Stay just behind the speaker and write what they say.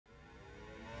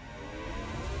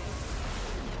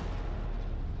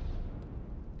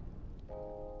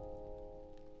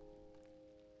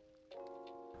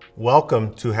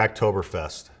Welcome to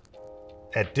Hacktoberfest.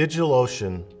 At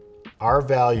DigitalOcean, our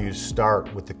values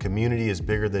start with the community is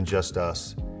bigger than just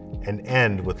us and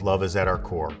end with love is at our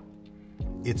core.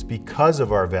 It's because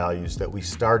of our values that we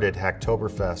started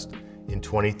Hacktoberfest in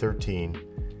 2013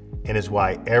 and is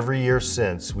why every year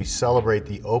since we celebrate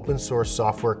the open source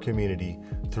software community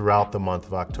throughout the month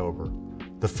of October.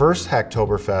 The first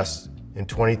Hacktoberfest in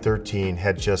 2013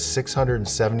 had just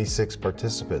 676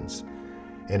 participants.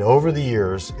 And over the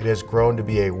years, it has grown to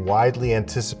be a widely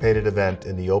anticipated event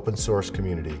in the open source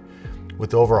community,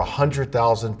 with over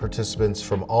 100,000 participants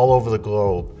from all over the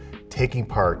globe taking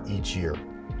part each year.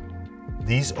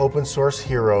 These open source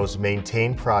heroes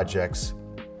maintain projects,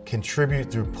 contribute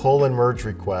through pull and merge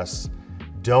requests,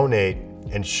 donate,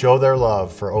 and show their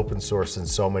love for open source in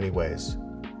so many ways.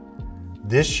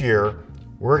 This year,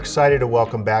 we're excited to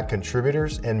welcome back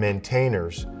contributors and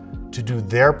maintainers to do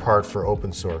their part for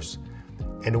open source,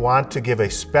 and want to give a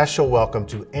special welcome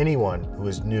to anyone who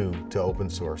is new to open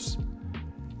source.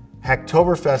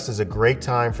 Hacktoberfest is a great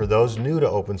time for those new to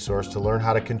open source to learn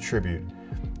how to contribute,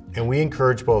 and we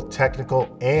encourage both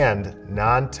technical and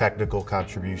non-technical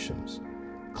contributions.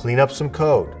 Clean up some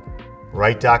code,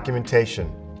 write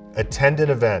documentation, attend an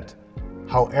event.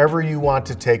 However you want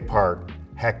to take part,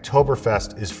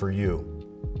 Hacktoberfest is for you.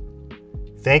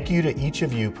 Thank you to each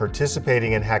of you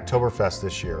participating in Hacktoberfest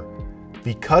this year.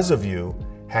 Because of you,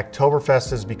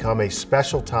 Hacktoberfest has become a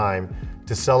special time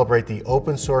to celebrate the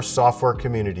open source software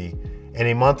community and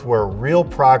a month where real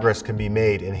progress can be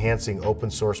made enhancing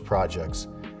open source projects.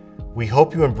 We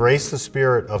hope you embrace the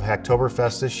spirit of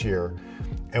Hacktoberfest this year,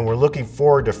 and we're looking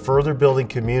forward to further building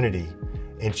community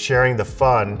and sharing the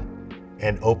fun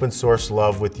and open source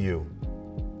love with you.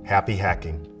 Happy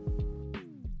hacking.